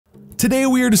Today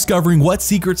we are discovering what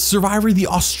secrets Survivor the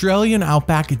Australian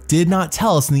Outback did not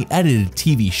tell us in the edited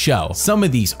TV show. Some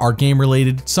of these are game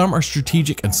related, some are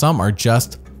strategic, and some are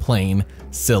just plain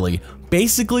silly.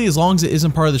 Basically, as long as it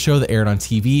isn't part of the show that aired on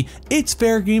TV, it's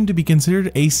fair game to be considered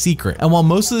a secret. And while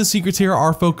most of the secrets here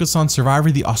are focused on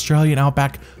Survivor the Australian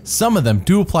Outback, some of them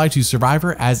do apply to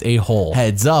Survivor as a whole.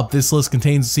 Heads up, this list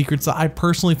contains secrets that I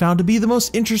personally found to be the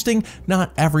most interesting.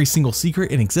 Not every single secret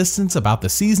in existence about the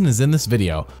season is in this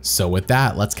video. So with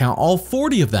that, let's count all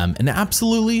 40 of them in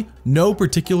absolutely no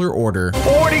particular order.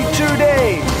 42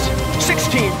 days,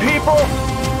 16 people,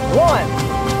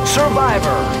 1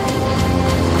 survivor.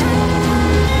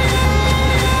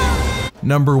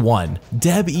 Number 1,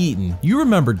 Deb Eaton. You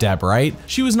remember Deb, right?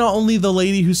 She was not only the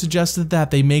lady who suggested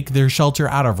that they make their shelter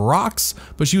out of rocks,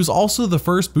 but she was also the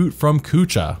first boot from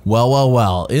Kucha.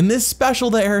 Well, in this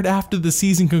special that aired after the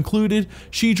season concluded,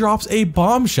 she drops a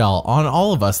bombshell on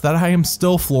all of us that I am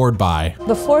still floored by.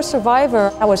 Before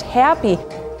Survivor, I was happy.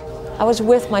 I was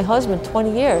with my husband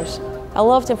 20 years. I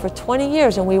loved him for 20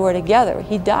 years and we were together.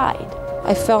 He died.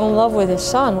 I fell in love with his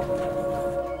son.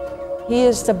 He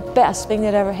is the best thing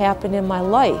that ever happened in my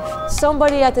life.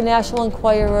 Somebody at the National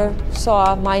Enquirer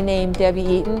saw my name, Debbie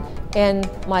Eaton, and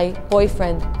my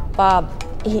boyfriend, Bob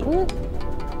Eaton.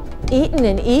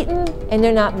 Eaton, and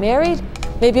they're not married?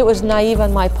 Maybe it was naive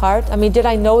on my part. I mean, did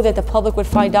I know that the public would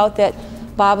find out that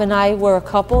Bob and I were a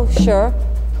couple? Sure.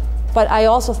 But I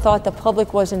also thought the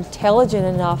public was intelligent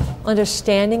enough,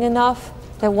 understanding enough,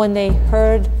 that when they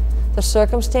heard the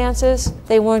circumstances,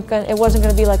 it wasn't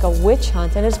gonna be like a witch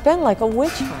hunt, and it's been like a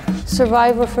witch hunt.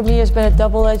 Survivor for me has been a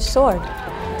double-edged sword.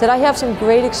 Did I have some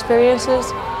great experiences?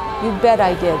 You bet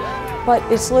I did. But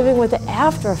it's living with the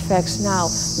after effects now.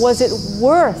 Was it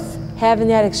worth having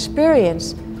that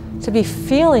experience to be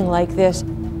feeling like this?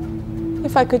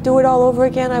 If I could do it all over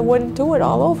again, I wouldn't do it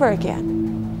all over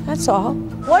again. That's all.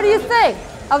 What do you think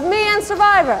of me and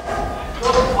Survivor?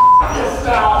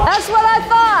 That's what I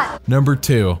thought. Number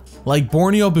 2. Like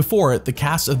Borneo before it, the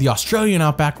cast of the Australian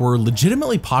Outback were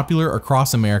legitimately popular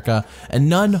across America, and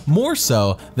none more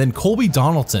so than Colby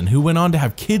Donaldson, who went on to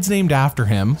have kids named after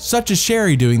him, such as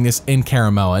Sherry doing this in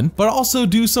Caramoan, but also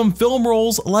do some film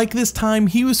roles like this time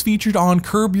he was featured on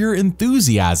Curb Your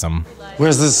Enthusiasm.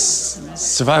 Where's this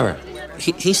Survivor?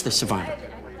 He's the Survivor.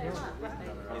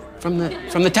 From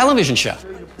the television show.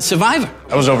 Survivor.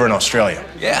 I was over in Australia.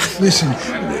 Yeah. Listen,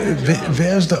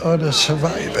 where's the other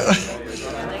Survivor?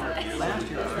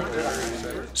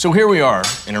 So here we are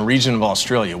in a region of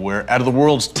Australia where out of the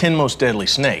world's 10 most deadly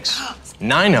snakes,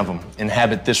 9 of them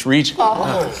inhabit this region.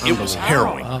 It was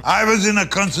harrowing. I was in a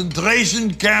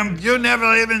concentration camp. You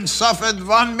never even suffered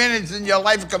 1 minute in your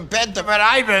life compared to what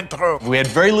I went through. We had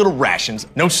very little rations,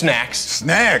 no snacks.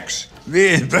 Snacks?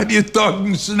 What are you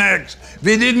talking snacks?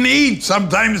 We didn't eat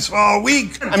sometimes for a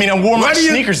week. I mean, I wore my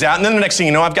sneakers out, and then the next thing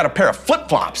you know, I've got a pair of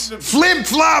flip-flops.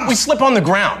 Flip-flops? We slip on the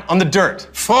ground, on the dirt.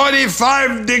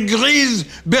 45 degrees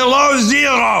below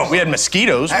zero. We had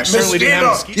mosquitoes. We certainly didn't have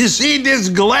mosquitoes. You see this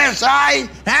glass eye?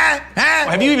 Huh?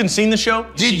 Have you even seen the show?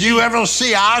 Did you ever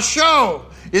see our show?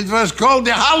 It was called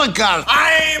the Holocaust.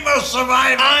 I'm a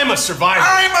survivor. I'm a survivor.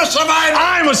 I'm a survivor.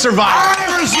 I'm a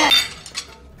survivor.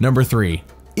 Number 3.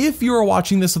 If you are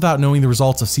watching this without knowing the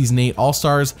results of Season 8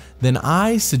 All-Stars, then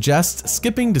I suggest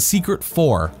skipping to Secret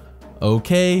 4.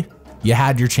 Okay, you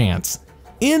had your chance.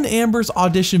 In Amber's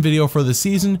audition video for the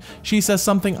season, she says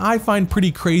something I find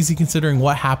pretty crazy considering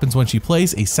what happens when she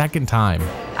plays a second time.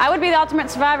 I would be the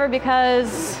ultimate survivor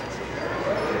because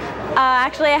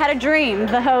actually I had a dream.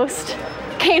 The host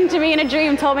came to me in a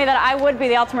dream, told me that I would be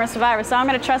the ultimate survivor, so I'm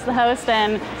gonna trust the host,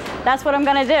 and that's what I'm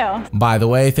gonna do. By the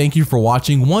way, thank you for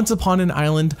watching Once Upon an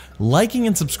Island. Liking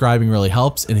and subscribing really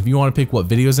helps, and if you want to pick what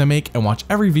videos I make and watch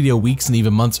every video weeks and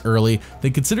even months early,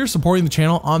 then consider supporting the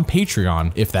channel on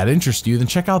Patreon. If that interests you, then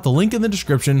check out the link in the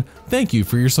description. Thank you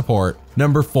for your support.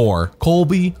 Number 4,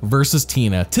 Colby versus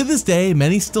Tina. To this day,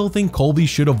 many still think Colby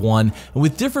should have won, and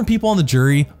with different people on the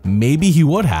jury, maybe he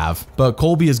would have. But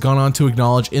Colby has gone on to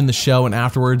acknowledge in the show and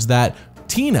afterwards that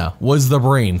Tina was the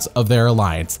brains of their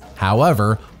alliance.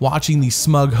 However, watching the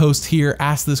smug host here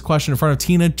ask this question in front of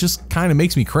Tina just kind of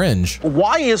makes me cringe.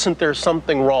 Why isn't there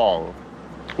something wrong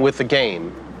with the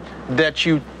game that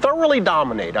you thoroughly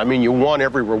dominate? I mean, you won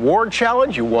every reward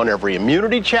challenge, you won every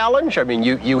immunity challenge. I mean,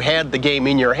 you had the game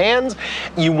in your hands,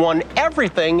 you won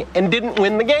everything and didn't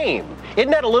win the game.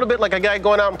 Isn't that a little bit like a guy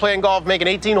going out and playing golf, making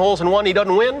 18 holes in one, he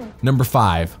doesn't win? Number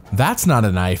 5, that's not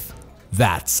a knife,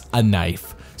 that's a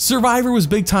knife. Survivor was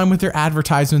big time with their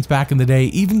advertisements back in the day,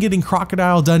 even getting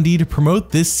Crocodile Dundee to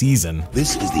promote this season.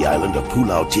 This is the island of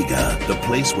Pulau Tiga, the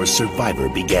place where Survivor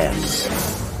began.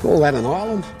 Call that an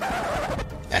island?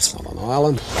 That's not an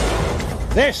island.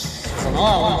 This is an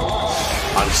island.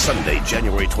 On Sunday,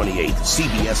 January 28th,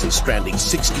 CBS is stranding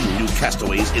 16 new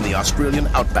castaways in the Australian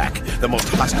Outback, the most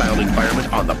hostile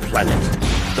environment on the planet.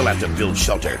 They'll have to build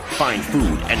shelter, find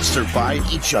food, and survive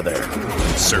each other.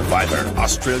 Survivor,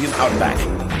 Australian Outback.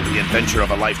 The adventure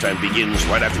of a lifetime begins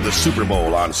right after the Super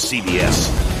Bowl on CBS.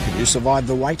 Can you survive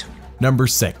the wait? Number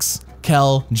 6.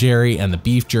 Kel, Jerry, and the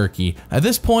beef jerky. At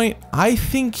this point, I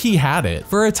think he had it.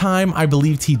 For a time, I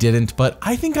believed he didn't, but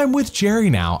I think I'm with Jerry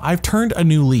now. I've turned a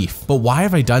new leaf. But why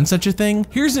have I done such a thing?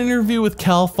 Here's an interview with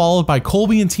Kel, followed by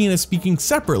Colby and Tina speaking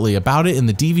separately about it in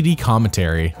the DVD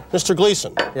commentary. Mr.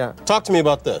 Gleason. Yeah. Talk to me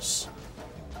about this.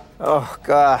 Oh,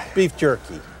 God. Beef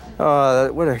jerky.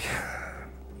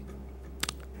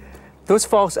 Those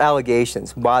false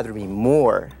allegations bother me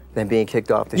more than being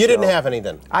kicked off the show. You didn't have any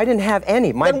then? I didn't have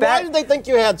any. Then why did they think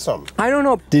you had some? I don't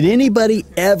know. Did anybody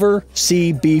ever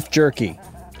see beef jerky?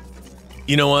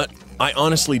 You know what? I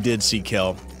honestly did see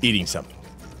Kel eating something.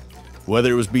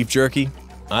 Whether it was beef jerky,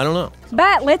 I don't know.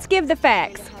 But let's give the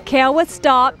facts. Kel was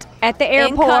stopped at the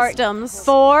airport. In customs.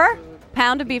 For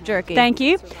pound of beef jerky. Thank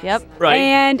you. Yep. Right.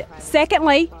 And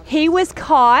secondly, he was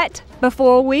caught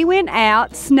before we went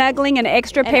out snuggling an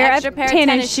extra pair of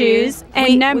tennis shoes.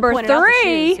 And number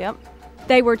 3,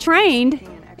 they were trained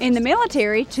in the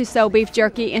military to sew beef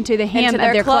jerky into the hem of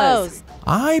their clothes.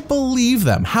 I believe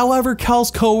them. However, Kel's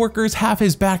co-workers have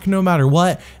his back no matter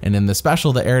what, and in the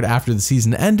special that aired after the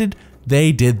season ended,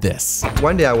 they did this.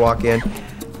 One day I walk in,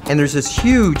 and there's this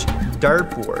huge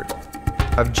dartboard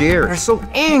of Jerry. They're so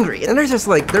angry, and they're just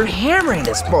like, they're hammering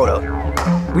this photo.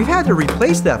 We've had to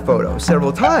replace that photo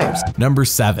several times. Number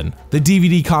 7. The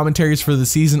DVD commentaries for the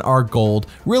season are gold.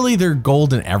 Really, they're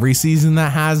gold in every season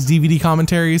that has DVD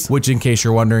commentaries, which in case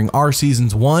you're wondering are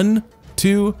seasons 1,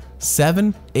 2,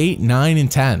 7, 8, 9, and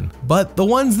 10. But the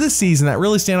ones this season that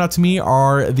really stand out to me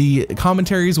are the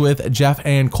commentaries with Jeff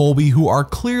and Colby, who are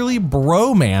clearly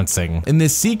bromancing. In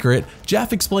this secret,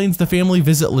 Jeff explains the family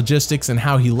visit logistics and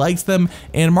how he likes them,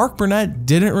 and Mark Burnett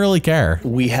didn't really care.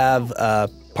 We have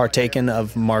partaken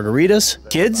of margaritas.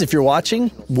 Kids, if you're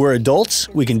watching, we're adults.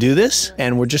 We can do this,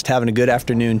 and we're just having a good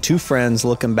afternoon. 2 friends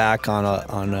looking back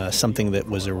on something that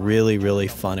was a really, really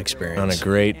fun experience. On a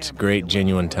great, great,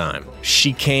 genuine time.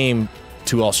 She came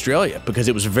to Australia because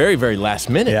it was very, very last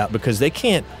minute. Because they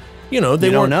can't, they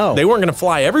weren't going to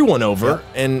fly everyone over.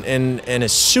 And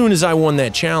as soon as I won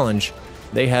that challenge,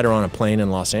 they had her on a plane in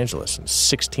Los Angeles, and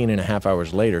 16 and a half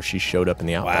hours later, she showed up in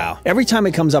the Outback. Wow. Every time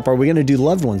it comes up, are we going to do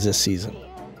loved ones this season?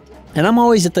 And I'm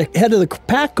always at the head of the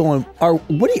pack going,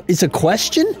 it's a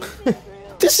question?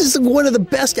 This is one of the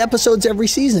best episodes every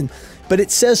season. But it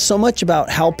says so much about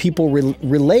how people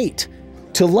relate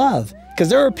to love. Because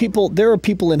there are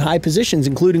people in high positions,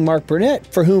 including Mark Burnett,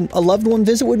 for whom a loved one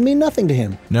visit would mean nothing to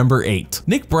him. Number 8.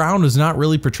 Nick Brown was not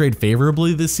really portrayed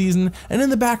favorably this season, and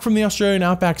in the back from the Australian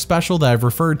Outback special that I've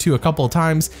referred to a couple of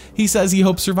times, he says he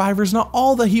hopes Survivor's not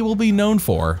all that he will be known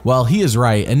for. Well, he is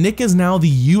right, and Nick is now the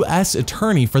U.S.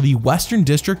 Attorney for the Western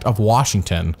District of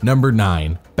Washington. Number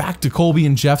 9. Back to Colby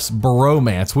and Jeff's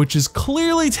bromance, which is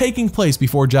clearly taking place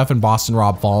before Jeff and Boston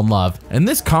Rob fall in love. And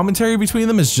this commentary between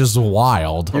them is just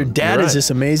wild. Your dad is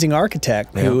this amazing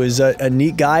architect who is a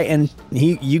neat guy, and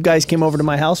you guys came over to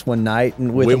my house one night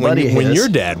and with a buddy of his. When your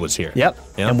dad was here. Yep.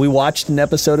 And we watched an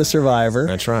episode of Survivor.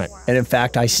 That's right. And in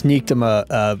fact, I sneaked him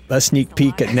a sneak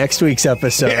peek at next week's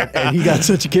episode, and he got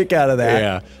such a kick out of that.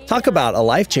 Yeah. Talk about a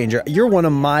life changer. You're one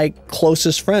of my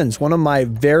closest friends, one of my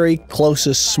very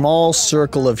closest small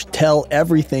circle of tell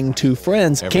everything to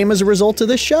friends came as a result of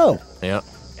this show. Yeah.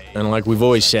 And like we've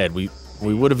always said, we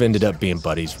would have ended up being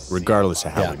buddies regardless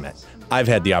of how we met. I've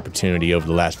had the opportunity over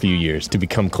the last few years to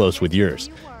become close with yours.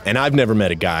 And I've never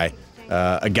met a guy,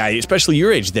 especially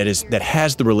your age, that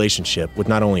has the relationship with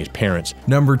not only his parents.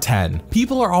 Number 10.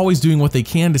 People are always doing what they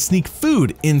can to sneak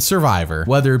food in Survivor,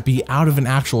 whether it be out of an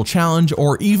actual challenge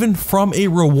or even from a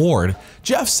reward.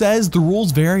 Jeff says the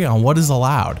rules vary on what is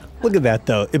allowed. Look at that,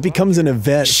 though. It becomes an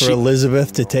event for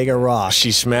Elizabeth to take a rock.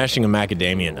 She's smashing a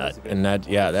macadamia nut, and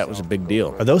that was a big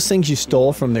deal. Are those things you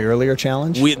stole from the earlier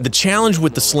challenge? The challenge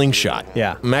with the slingshot.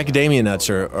 Yeah. Macadamia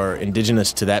nuts are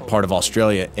indigenous to that part of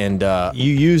Australia, and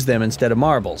you use them instead of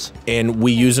marbles. And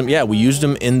we use them. Yeah, we used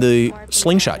them in the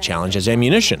slingshot challenge as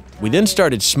ammunition. We then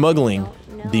started smuggling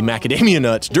the macadamia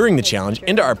nuts during the challenge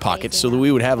into our pockets so that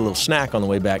we would have a little snack on the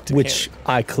way back to which camp.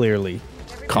 I clearly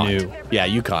knew. Yeah,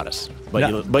 you caught us.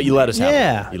 But you let us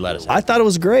have it. You let us have it. I thought it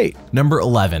was great. Number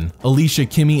 11. Alicia,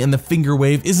 Kimmy, and the finger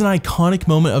wave is an iconic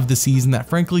moment of the season that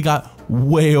frankly got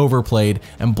way overplayed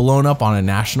and blown up on a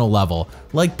national level.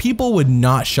 Like, people would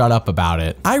not shut up about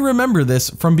it. I remember this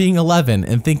from being 11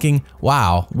 and thinking,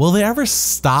 wow, will they ever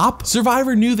stop?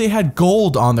 Survivor knew they had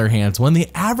gold on their hands when they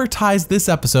advertised this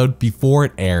episode before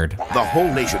it aired. The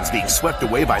whole nation's being swept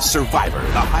away by Survivor,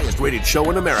 the highest rated show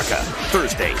in America.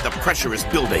 Thursday, the pressure is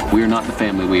building. We're not the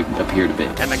family we appear to be.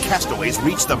 And the castaways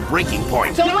reach the breaking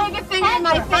point. So wave your finger in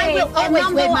my face and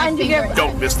number under your...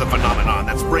 Don't miss the phenomenon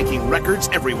that's breaking records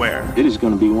everywhere. It is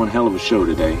going to be one hell of a show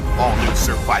today. All new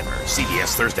Survivor,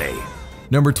 CBS Thursday.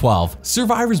 Number 12,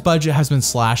 Survivor's budget has been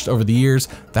slashed over the years.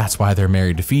 That's why they're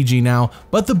married to Fiji now.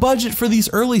 But the budget for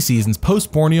these early seasons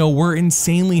post Borneo were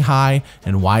insanely high.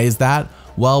 And why is that?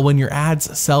 Well, when your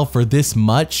ads sell for this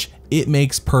much, it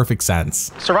makes perfect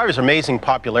sense. Survivor's amazing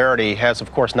popularity has,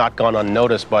 of course, not gone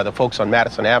unnoticed by the folks on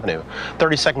Madison Avenue.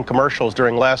 30-second commercials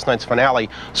during last night's finale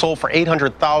sold for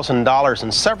 $800,000,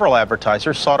 and several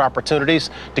advertisers sought opportunities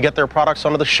to get their products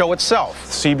onto the show itself.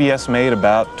 CBS made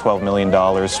about $12 million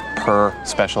per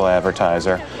special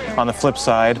advertiser. On the flip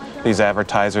side, these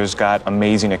advertisers got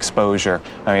amazing exposure.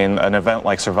 I mean, an event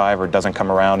like Survivor doesn't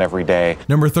come around every day.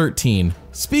 Number 13.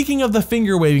 Speaking of the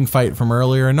finger-waving fight from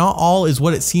earlier, not all is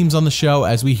what it seems on the show,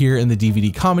 as we hear in the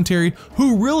DVD commentary,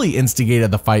 who really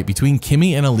instigated the fight between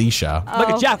Kimmy and Alicia. Look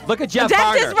at Jeff. Look at Jeff Jeff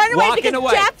Barner just ran away walking because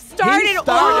away. Jeff started He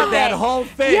started all that of it. whole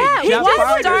thing. Yeah, Jeff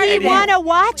Barner. he'd want to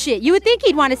watch it. You would think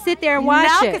he'd want to sit there and watch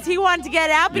No, it. because he wanted to get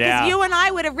out because Yeah. you and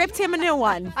I would have ripped him a new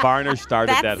one. Barner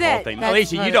started That's that whole it. thing. That's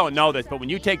Alicia, you funny. don't know this, but when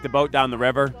you take the boat down the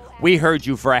river, we heard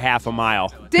you for a half a mile.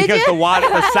 Did because you? the water,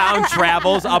 the sound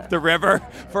travels up the river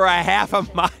for a half a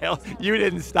mile. You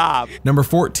didn't stop. Number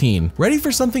 14. Ready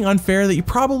for something unfair that you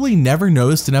probably never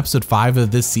noticed in episode 5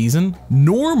 of this season?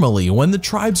 Normally, when the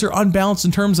tribes are unbalanced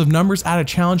in terms of numbers at a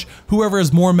challenge, whoever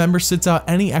has more members sits out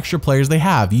any extra players they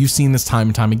have. You've seen this time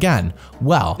and time again.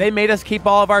 Well, They made us keep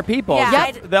all of our people. Yeah,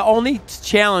 That's the only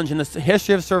challenge in the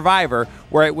history of Survivor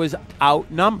where it was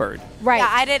outnumbered. Right.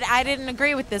 Yeah, I didn't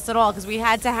agree with this at all because we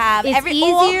had to have It's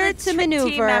all easier the to team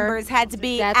maneuver. members had to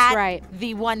be That's at right.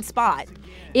 the one spot.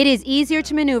 It is easier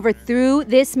to maneuver through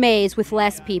this maze with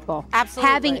less people.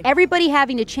 Absolutely. Everybody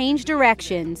having to change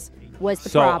directions was the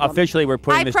So problem. officially, we're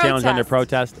putting I this challenge under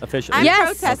protest. protest. Officially.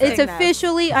 Yes, protesting it's that.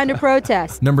 officially under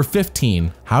protest. number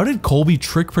 15. How did Colby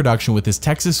trick production with his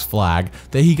Texas flag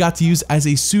that he got to use as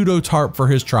a pseudo tarp for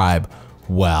his tribe?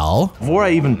 Well, before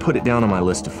I even put it down on my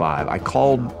list of 5, I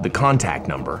called the contact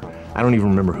number. I don't even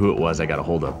remember who it was I got a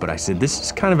hold of, but I said, this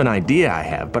is kind of an idea I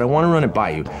have, but I want to run it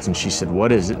by you. And she said,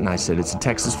 what is it? And I said, it's a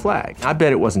Texas flag. I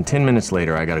bet it wasn't 10 minutes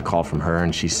later I got a call from her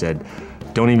and she said,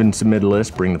 don't even submit a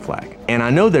list, bring the flag. And I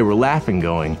know they were laughing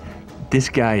going, this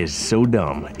guy is so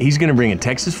dumb. He's gonna bring a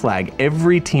Texas flag.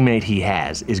 Every teammate he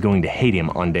has is going to hate him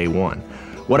on day 1.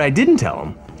 What I didn't tell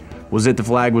him was that the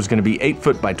flag was gonna be 8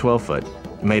 foot by 12 foot,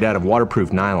 made out of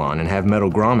waterproof nylon and have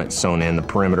metal grommets sewn in the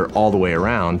perimeter all the way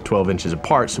around, 12 inches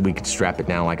apart, so we could strap it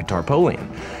down like a tarpaulin.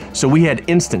 So we had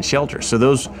instant shelter. So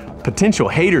those potential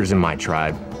haters in my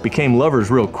tribe became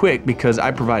lovers real quick because I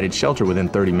provided shelter within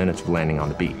 30 minutes of landing on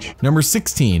the beach. number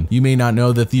 16. You may not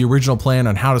know that the original plan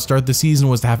on how to start the season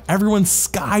was to have everyone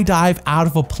skydive out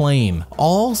of a plane.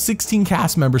 All 16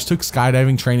 cast members took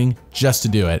skydiving training just to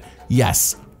do it.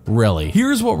 Yes, really.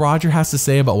 Here's what Roger has to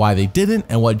say about why they didn't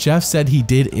and what Jeff said he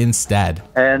did instead.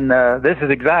 And this is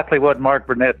exactly what Mark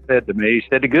Burnett said to me. He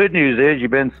said, the good news is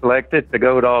you've been selected to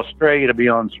go to Australia to be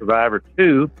on Survivor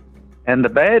 2. And the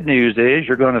bad news is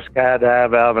you're going to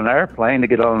skydive out of an airplane to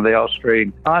get on the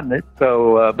Australian continent.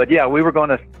 So, but yeah, we were going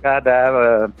to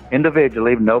skydive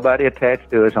individually, nobody attached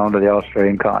to us, onto the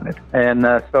Australian continent. And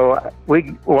so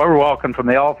we were walking from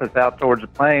the office out towards the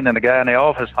plane, and the guy in the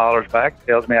office hollers back,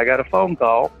 tells me I got a phone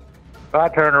call. So I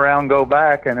turn around and go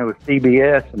back, and it was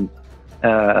CBS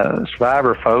and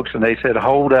Survivor folks, and they said,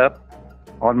 hold up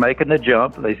on making the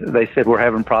jump. They said, we're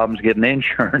having problems getting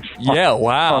insurance Yeah,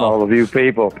 wow. on all of you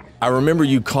people. I remember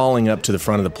you calling up to the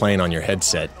front of the plane on your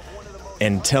headset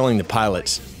and telling the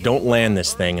pilots, don't land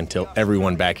this thing until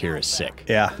everyone back here is sick.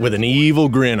 Yeah. With an evil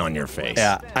grin on your face.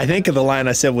 Yeah, I think the line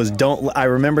I said was, I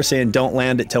remember saying, don't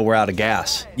land it till we're out of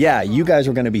gas. Yeah, you guys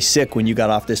were going to be sick when you got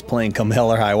off this plane come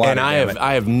hell or high water. And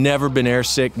I have never been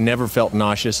airsick, never felt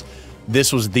nauseous.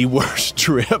 This was the worst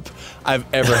trip I've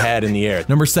ever had in the air.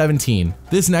 Number 17.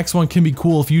 This next one can be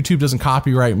cool if YouTube doesn't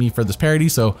copyright me for this parody,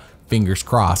 so fingers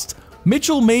crossed.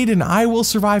 Mitchell made an I Will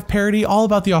Survive parody all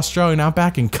about the Australian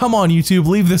Outback, and come on YouTube,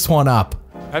 leave this one up.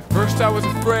 At first I was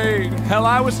afraid, hell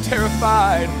I was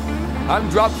terrified. I'm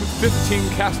dropped with 15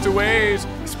 castaways,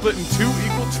 split in 2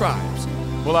 equal tribes.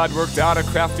 Well, I'd worked out a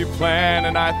crafty plan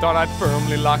and I thought I'd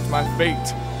firmly locked my fate.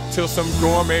 till some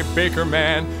gourmet baker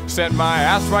man sent my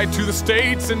ass right to the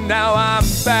States, and now I'm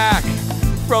back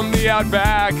from the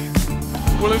Outback.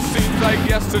 Well, it seems like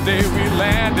yesterday we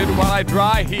landed while I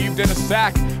dry heaved in a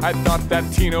sack. I thought that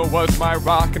Tino was my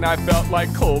rock, and I felt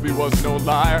like Colby was no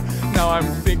liar. Now I'm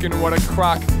thinking what a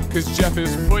crock, 'cause Jeff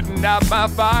is putting out my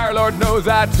fire. Lord knows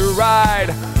I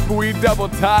tried, but we double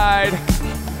tied.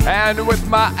 And with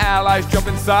my allies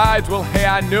jumping sides, well, hey,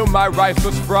 I knew my rice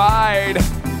was fried.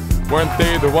 Weren't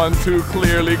they the ones who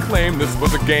clearly claimed this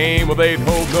was a game? Well, they'd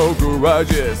hold no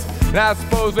grudges. And I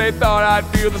suppose they thought I'd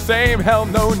feel the same. Hell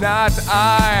no, not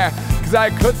I, 'cause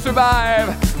I could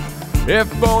survive. If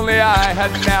only I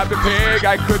had nabbed a pig,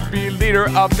 I could be leader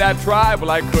of that tribe.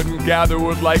 Well, I couldn't gather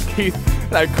wood like Keith,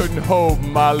 and I couldn't hold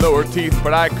my lower teeth,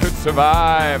 but I could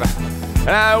survive,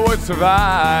 and I would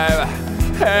survive.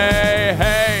 Hey,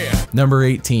 hey. Number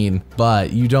 18,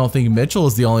 but you don't think Mitchell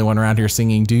is the only one around here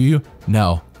singing, do you?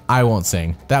 No. I won't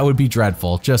sing. That would be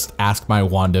dreadful. Just ask my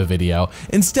Wanda video.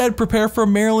 Instead, prepare for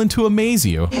Marilyn to amaze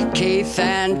you. Keith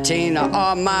and Tina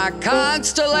are my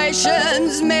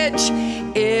constellations. Mitch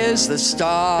is the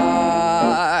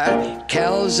star.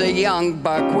 Kel's a young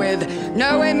buck with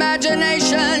no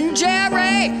imagination.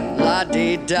 Jerry,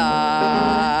 la-dee-da.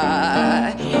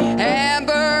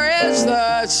 Amber is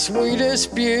the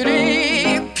sweetest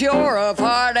beauty, pure of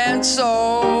heart and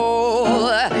soul.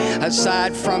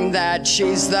 Aside from that,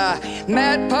 she's the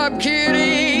mad pub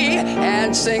cutie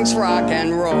and sings rock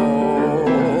and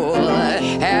roll.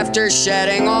 After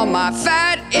shedding all my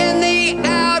fat in the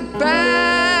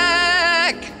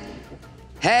Outback,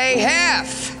 hey,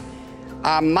 Hef,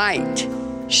 I might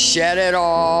shed it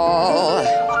all.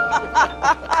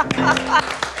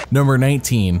 Number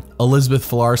 19, Elizabeth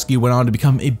Filarski went on to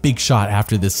become a big shot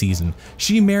after this season.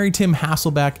 She married Tim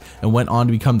Hasselbeck and went on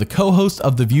to become the co-host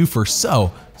of The View for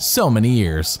so many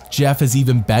years. Jeff has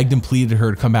even begged and pleaded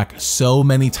her to come back so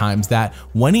many times that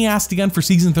when he asked again for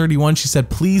season 31, she said,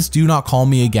 "Please do not call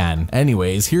me again."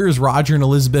 Anyways, here is Roger and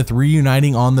Elizabeth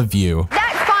reuniting on The View.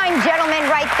 That fine gentleman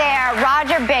right there,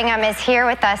 Roger Bingham, is here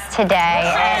with us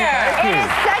today. And it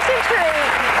is such a treat.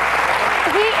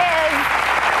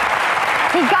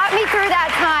 He got me through that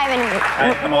time. And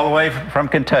I come all the way from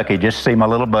Kentucky just to see my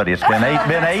little buddy. It's been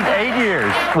eight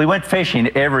years. We went fishing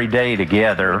every day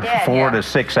together, 4 to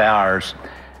 6 hours.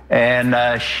 And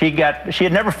she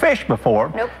had never fished before.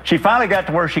 Nope. She finally got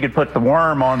to where she could put the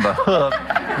worm on the hook,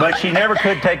 but she never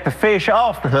could take the fish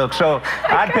off the hook. So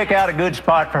I'd pick out a good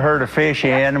spot for her to fish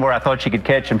in where I thought she could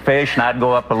catch some fish, and I'd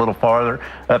go up a little farther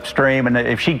upstream. And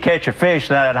if she'd catch a fish,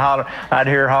 then I'd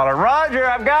hear her holler,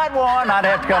 "Roger, I've got one." I'd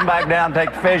have to come back down and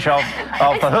take the fish off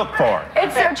the hook for her.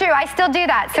 it's so true. I still do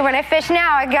that. So when I fish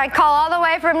now, I call all the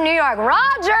way from New York,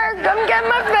 "Roger, come get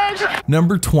my fish."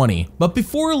 Number 20, but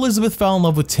before Elizabeth fell in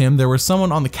love with Tim, there was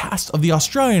someone on the cast of the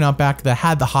Australian Outback that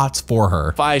had the hots for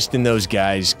her. Feist and those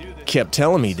guys kept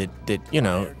telling me that you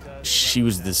know, she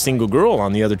was the single girl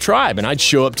on the other tribe, and I'd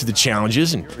show up to the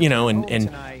challenges, and you know, and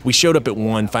we showed up at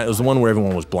one. It was the one where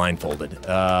everyone was blindfolded,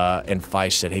 and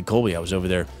Feist said, "Hey Colby, I was over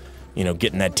there, you know,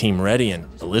 getting that team ready, and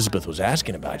Elizabeth was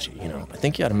asking about you. You know, I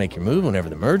think you ought to make your move whenever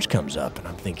the merge comes up." And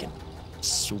I'm thinking,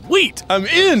 sweet, I'm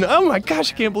in. Oh my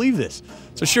gosh, I can't believe this.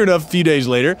 So sure enough, a few days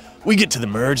later, we get to the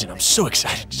merge, and I'm so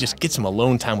excited to just get some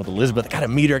alone time with Elizabeth. I gotta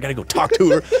meet her, I gotta go talk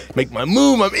to her, make my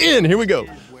move, I'm in, here we go.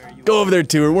 Go over there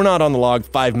to her, we're not on the log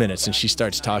 5 minutes, and she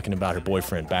starts talking about her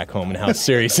boyfriend back home and how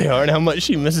serious they are and how much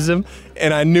she misses him.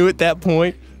 And I knew at that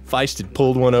point, Feist had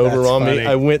pulled one over on me.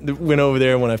 I went over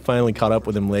there when I finally caught up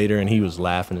with him later, and he was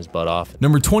laughing his butt off.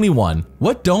 Number 21,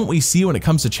 what don't we see when it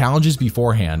comes to challenges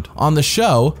beforehand? On the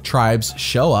show, tribes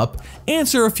show up,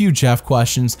 answer a few Jeff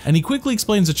questions, and he quickly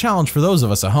explains the challenge for those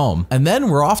of us at home. And then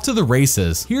we're off to the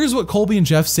races. Here's what Colby and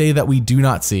Jeff say that we do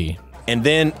not see. And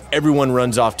then everyone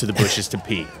runs off to the bushes to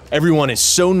pee. Everyone is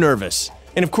so nervous.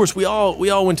 And of course, we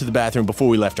all went to the bathroom before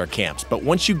we left our camps. But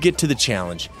once you get to the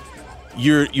challenge,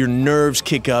 your nerves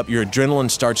kick up, your adrenaline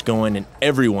starts going, and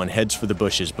everyone heads for the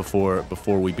bushes before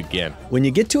we begin. When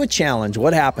you get to a challenge,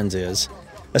 what happens is,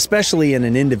 especially in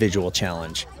an individual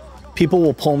challenge, people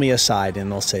will pull me aside and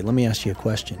they'll say, "Let me ask you a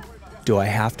question. Do I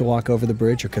have to walk over the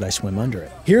bridge or could I swim under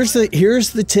it?" Here's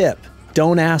the tip.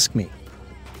 Don't ask me.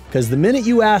 Because the minute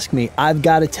you ask me, I've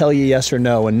got to tell you yes or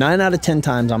no, and 9 out of 10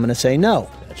 times I'm going to say no.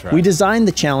 That's right. We designed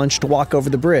the challenge to walk over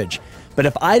the bridge. But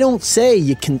if I don't say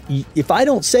you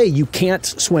can't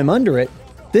swim under it,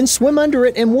 then swim under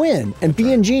it and win and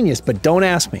be ingenious, but don't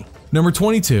ask me. Number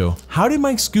 22, how did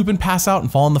Mike Skupin pass out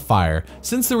and fall in the fire?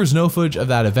 Since there was no footage of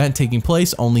that event taking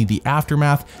place, only the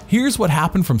aftermath, here's what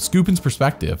happened from Skupin's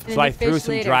perspective. So I threw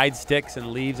some dried sticks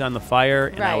and leaves on the fire,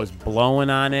 and I was blowing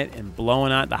on it and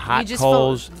blowing out the hot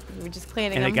coals. We're just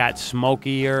cleaning And them. it got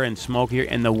smokier and smokier,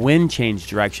 and the wind changed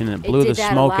direction and it blew the did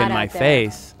that a smoke lot in my out there.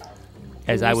 face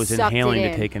as And I you was sucked it inhaling to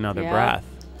in. take another Yep. breath.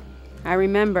 I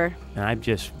remember. And I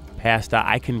just passed out.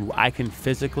 I can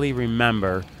physically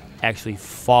remember actually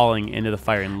falling into the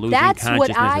fire and losing That's what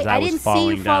consciousness as I was didn't see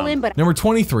falling you fall down. in, but Number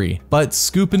 23, but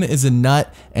Scoopin is a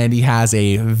nut and he has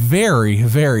a very,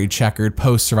 very checkered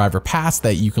post-Survivor past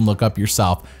that you can look up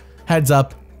yourself. Heads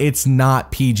up, it's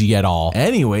not PG at all.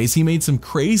 Anyways, he made some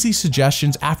crazy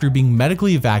suggestions after being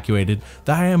medically evacuated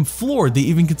that I am floored they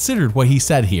even considered what he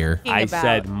said here. I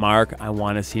said, Mark, I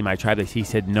want to see my tribe. He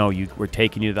said, no, we're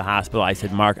taking you to the hospital. I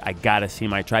said, Mark, I got to see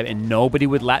my tribe. And nobody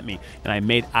would let me. And I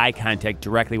made eye contact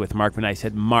directly with Mark when I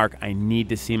said, Mark, I need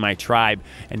to see my tribe.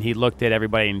 And he looked at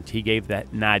everybody and he gave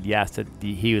that nod yes that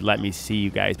he would let me see you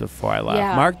guys before I left.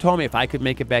 Yeah. Mark told me if I could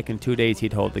make it back in 2 days,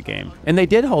 he'd hold the game. And they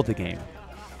did hold the game.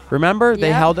 Remember? They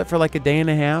Yep. held it for like a day and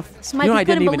a half. So Mike, you I didn't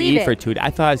couldn't even believe eat for it. 2 days. I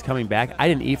thought I was coming back. I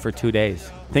didn't eat for 2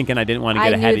 days, thinking I didn't want to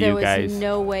get I ahead knew of you there guys. was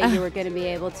no way you were going to be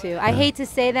able to. I hate to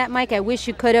say that, Mike. I wish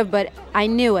you could have, but I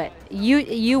knew it.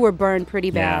 You were burned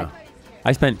pretty bad. Yeah.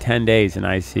 I spent 10 days in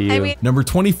ICU. Number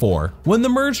 24, when the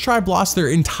Merge tribe lost their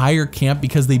entire camp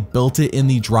because they built it in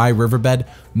the dry riverbed,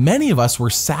 many of us were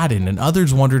saddened and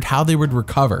others wondered how they would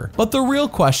recover. But the real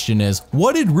question is,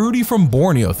 what did Rudy from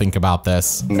Borneo think about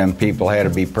this? And them people had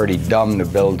to be pretty dumb to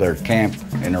build their camp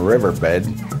in a riverbed.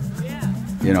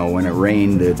 You know, when it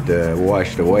rained, it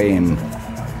washed away and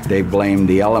they blamed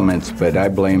the elements, but I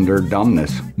blamed their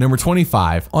dumbness. Number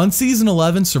 25, on season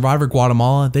 11 Survivor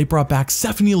Guatemala, they brought back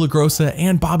Stephanie LaGrossa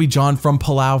and Bobby John from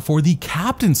Palau for the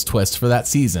captain's twist for that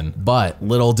season. But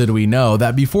little did we know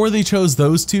that before they chose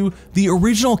those two, the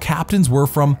original captains were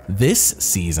from this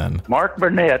season. Mark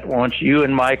Burnett wants you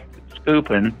and Mike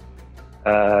Scoopin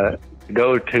to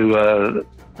go to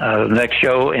the next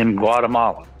show in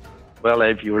Guatemala. Well,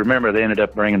 if you remember, they ended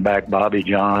up bringing back Bobby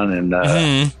John and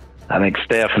I think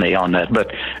Stephanie on that.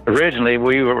 But originally,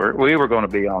 we were going to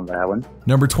be on that one.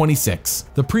 Number 26,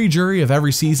 the pre-jury of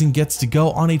every season gets to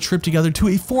go on a trip together to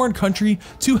a foreign country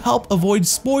to help avoid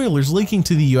spoilers leaking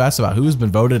to the US about who's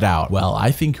been voted out. Well,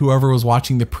 I think whoever was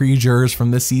watching the pre-jurors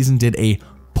from this season did a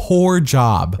poor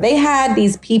job. They had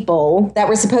these people that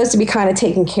were supposed to be kind of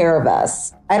taking care of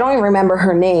us. I don't even remember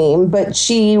her name, but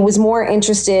she was more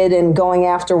interested in going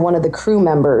after one of the crew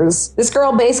members. This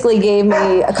girl basically gave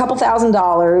me a couple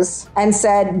 $1,000s and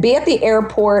said, be at the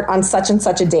airport on such and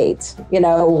such a date,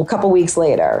 a couple weeks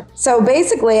later. So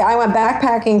basically, I went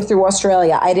backpacking through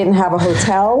Australia. I didn't have a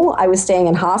hotel. I was staying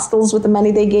in hostels with the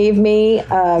money they gave me.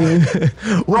 I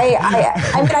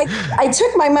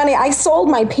took my money. I sold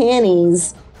my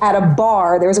panties at a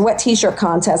bar. There was a wet t-shirt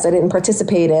contest I didn't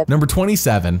participate in. Number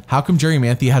 27, how come Jerry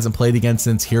Manthey hasn't played again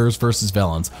since Heroes vs.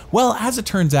 Villains? Well, as it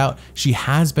turns out, she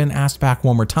has been asked back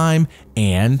one more time,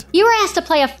 and you were asked to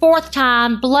play a fourth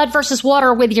time, Blood vs.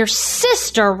 Water, with your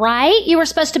sister, right? You were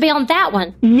supposed to be on that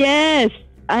one. Yes.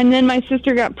 And then my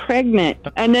sister got pregnant.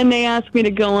 And then they asked me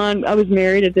to go on. I was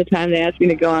married at the time. They asked me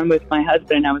to go on with my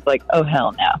husband. And I was like, oh,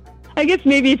 hell no. I guess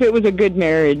maybe if it was a good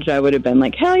marriage, I would have been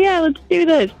like, hell yeah, let's do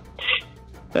this.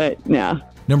 But no.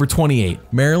 Number 28,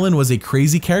 Marilyn was a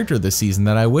crazy character this season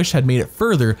that I wish had made it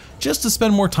further just to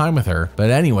spend more time with her. But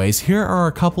anyways, here are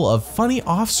a couple of funny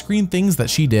off-screen things that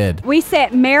she did. We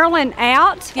set Marilyn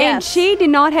out, and she did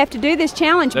not have to do this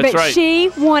challenge, That's but right. she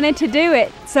wanted to do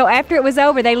it. So after it was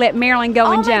over, they let Marilyn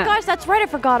go and jump. Oh my gosh, that's right. I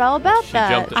forgot all about that.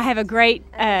 jumped it. I have a great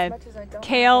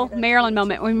Kale Marilyn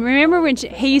moment. Remember when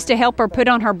he used to help her put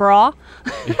on her bra?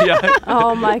 Yeah.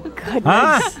 Oh my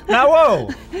goodness. Now, whoa.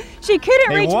 She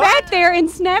couldn't Hey, reach what? back there and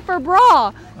snap her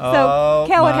bra. So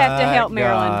Kel would have to my help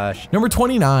Marilyn. gosh. Number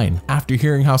 29, after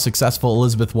hearing how successful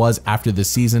Elizabeth was after this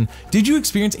season, did you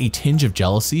experience a tinge of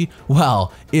jealousy?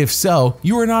 Well, if so,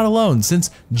 you are not alone,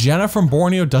 since Jenna from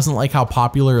Borneo doesn't like how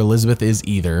popular Elizabeth is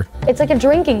either. It's like a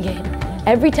drinking game.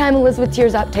 Every time Elizabeth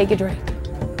tears up, take a drink.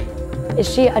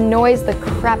 She annoys the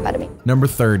crap out of me. Number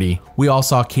 30, we all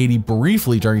saw Katie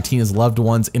briefly during Tina's loved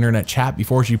one's internet chat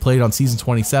before she played on season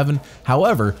 27.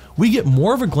 However, we get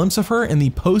more of a glimpse of her in the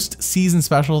post-season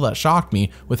special that shocked me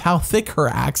with how thick her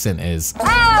accent is.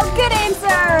 Oh, good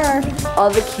answer! All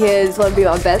the kids want to be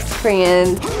my best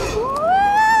friend.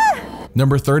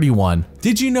 Number 31,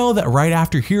 did you know that right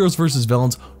after Heroes vs.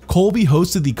 Villains, Colby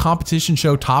hosted the competition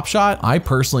show Top Shot? I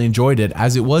personally enjoyed it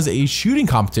as it was a shooting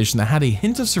competition that had a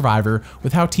hint of Survivor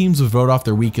with how teams would vote off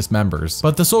their weakest members.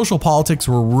 But the social politics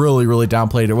were really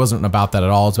downplayed. It wasn't about that at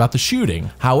all. It's about the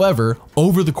shooting. However,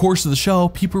 over the course of the show,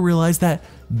 people realized that,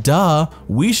 duh,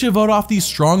 we should vote off the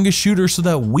strongest shooter so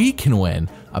that we can win.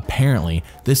 Apparently,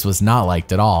 this was not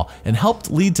liked at all and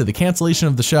helped lead to the cancellation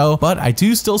of the show, but I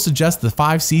do still suggest the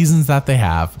 5 seasons that they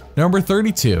have. Number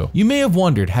 32. You may have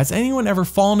wondered, has anyone ever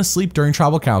fallen asleep during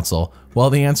tribal council? Well,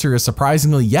 the answer is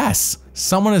surprisingly yes.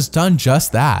 Someone has done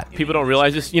just that. People don't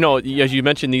realize this. You know, as you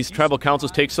mentioned, these tribal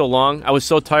councils take so long. I was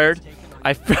so tired.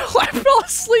 I fell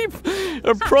asleep.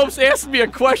 Probst asked me a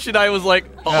question. I was like,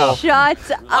 oh.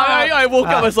 Shut up. I woke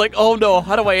up. I was like, oh no,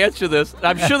 how do I answer this?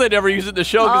 I'm sure they never use it in the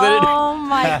show because I didn't. Oh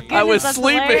my goodness, I was that's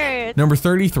sleeping. hilarious. Number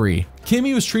 33.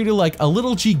 Kimmy was treated like a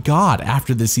little G god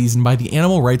after this season by the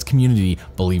animal rights community.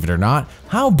 Believe it or not,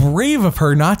 how brave of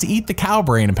her not to eat the cow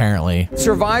brain, apparently.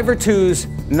 Survivor 2's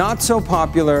not so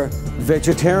popular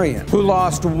vegetarian who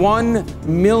lost $1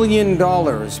 million,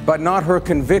 but not her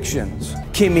convictions,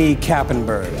 Kimmy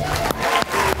Kappenberg.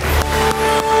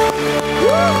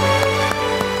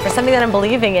 For something that I'm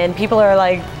believing in, people are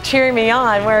like cheering me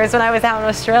on, whereas when I was out in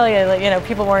Australia, like, you know,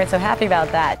 people weren't so happy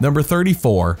about that. Number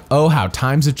 34. Oh, how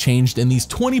times have changed in these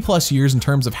 20+ years in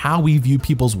terms of how we view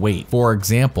people's weight. For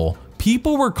example,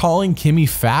 people were calling Kimmy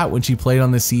fat when she played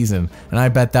on this season, and I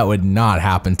bet that would not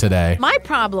happen today. My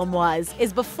problem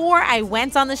is before I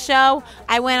went on the show,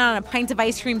 I went on a pint of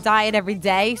ice cream diet every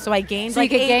day, so I gained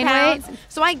like 8 pounds.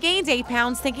 So I gained 8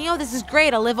 pounds thinking, oh, this is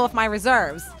great, I'll live off my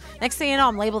reserves. Next thing you know,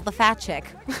 I'm labeled the fat chick.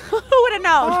 Who would have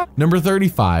known? Number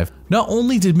 35. Not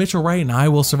only did Mitchell Wright and I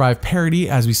Will Survive parody,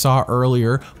 as we saw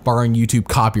earlier, barring YouTube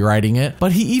copywriting it,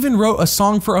 but he even wrote a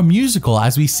song for a musical,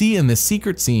 as we see in this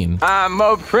secret scene. I'm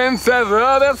a princess of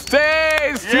the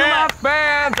stage. To my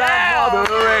fans, I'm all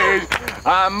the rage.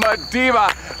 I'm a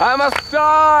diva, I'm a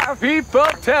star. People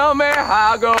tell me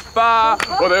I'll go far.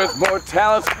 Well, there's more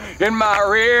talent in my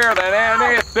rear than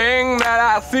anything that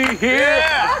I see here.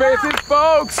 Face it,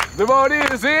 folks, the vote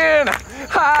is in.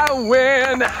 I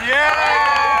win.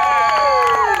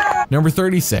 Number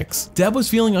 36. Deb was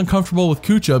feeling uncomfortable with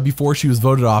Kucha before she was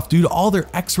voted off due to all their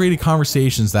X-rated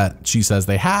conversations that she says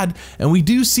they had, and we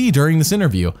do see during this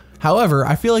interview. However,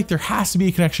 I feel like there has to be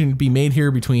a connection to be made here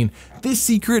between this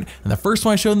secret and the first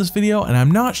one I showed in this video, and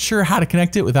I'm not sure how to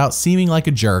connect it without seeming like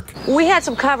a jerk. We had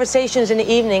some conversations in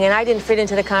the evening, and I didn't fit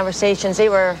into the conversations. They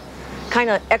were kind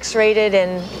of X-rated,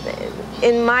 and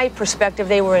in my perspective,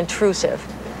 they were intrusive.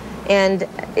 And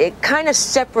it kind of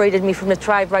separated me from the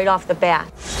tribe right off the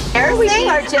bat.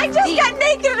 I just got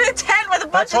naked in a tent with a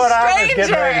bunch of strangers. That's what I was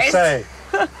getting ready to say.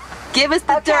 Give us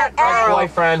the dirt.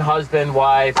 Boyfriend, husband,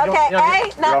 wife. Okay,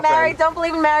 A, not married. Don't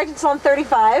believe in marriage until I'm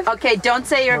 35. Okay, don't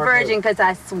say you're a virgin, because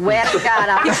I swear to God,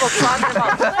 I'll people talking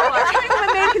about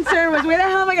My main concern was, where the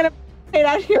hell am I going to it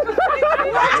out here?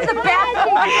 What's the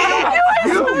bad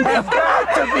thing? You've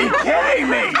got to be kidding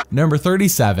me! Number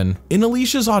 37. In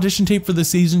Alicia's audition tape for the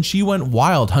season, she went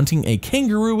wild hunting a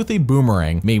kangaroo with a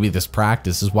boomerang. Maybe this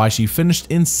practice is why she finished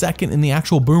in second in the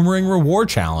actual boomerang reward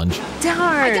challenge.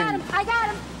 Darn. I got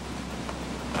him.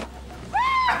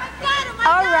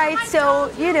 All right,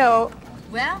 so, you know.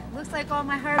 Well, looks like all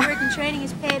my hard work and training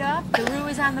is paid off. The Roo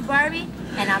is on the Barbie,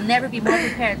 and I'll never be more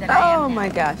prepared than I am now. Oh my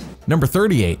gosh. Number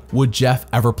 38. Would Jeff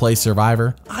ever play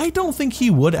Survivor? I don't think he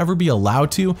would ever be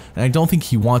allowed to, and I don't think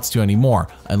he wants to anymore,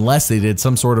 unless they did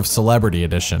some sort of celebrity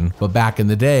edition. But back in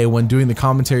the day, when doing the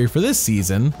commentary for this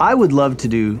season, I would love to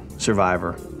do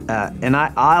Survivor, and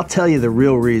I'll tell you the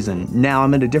real reason. Now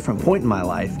I'm at a different point in my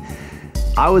life.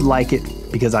 I would like it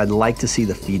because I'd like to see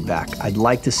the feedback. I'd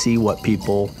like to see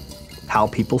how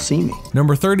people see me.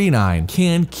 Number 39.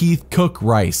 Can Keith cook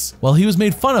rice? Well, he was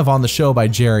made fun of on the show by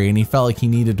Jerry, and he felt like he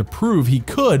needed to prove he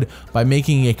could by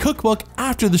making a cookbook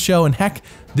after the show, and heck,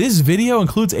 this video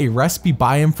includes a recipe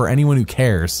by him for anyone who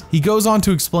cares. He goes on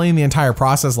to explain the entire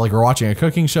process like we're watching a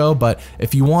cooking show, but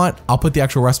if you want, I'll put the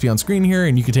actual recipe on screen here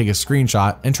and you can take a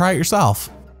screenshot and try it yourself.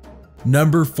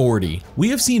 Number 40. We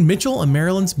have seen Mitchell and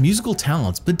Marilyn's musical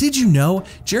talents, but did you know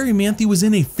Jerry Manthe was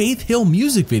in a Faith Hill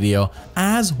music video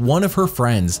as one of her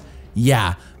friends?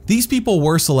 Yeah, these people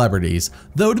were celebrities,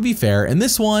 though to be fair, in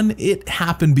this one, it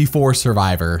happened before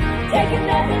Survivor.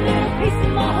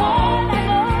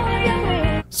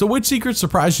 So which secret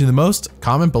surprised you the most?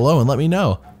 Comment below and let me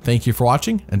know. Thank you for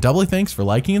watching, and doubly thanks for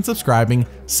liking and subscribing.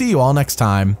 See you all next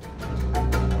time.